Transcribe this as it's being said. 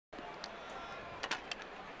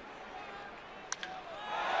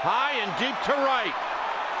High and deep to right.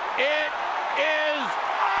 It is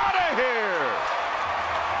out of here.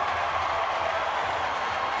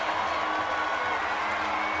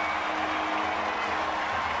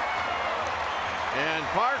 And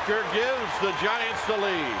Parker gives the Giants the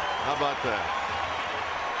lead. How about that?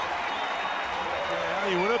 Yeah,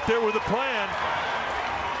 he went up there with a plan.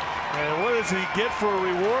 And what does he get for a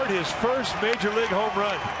reward? His first major league home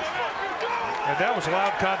run. And that was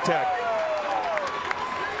loud contact.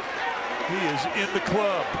 He is in the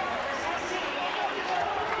club.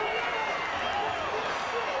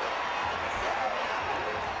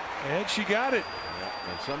 And she got it.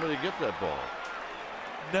 Yeah, and somebody get that ball.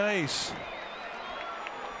 Nice.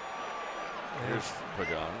 Here's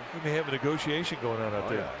Pagano. We may have a negotiation going on out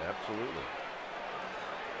there. Yeah, absolutely.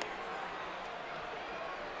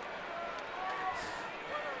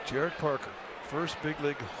 Jarrett Parker, first big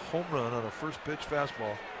league home run on a first pitch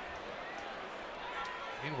fastball.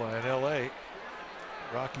 Meanwhile, in LA,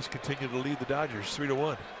 Rockies continue to lead the Dodgers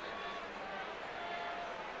 3-1.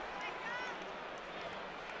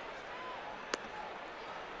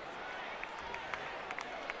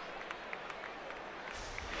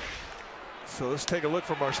 So let's take a look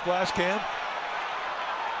from our splash cam.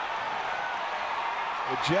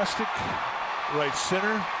 Majestic, right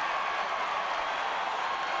center.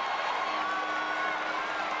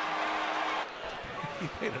 He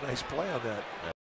made a nice play on that.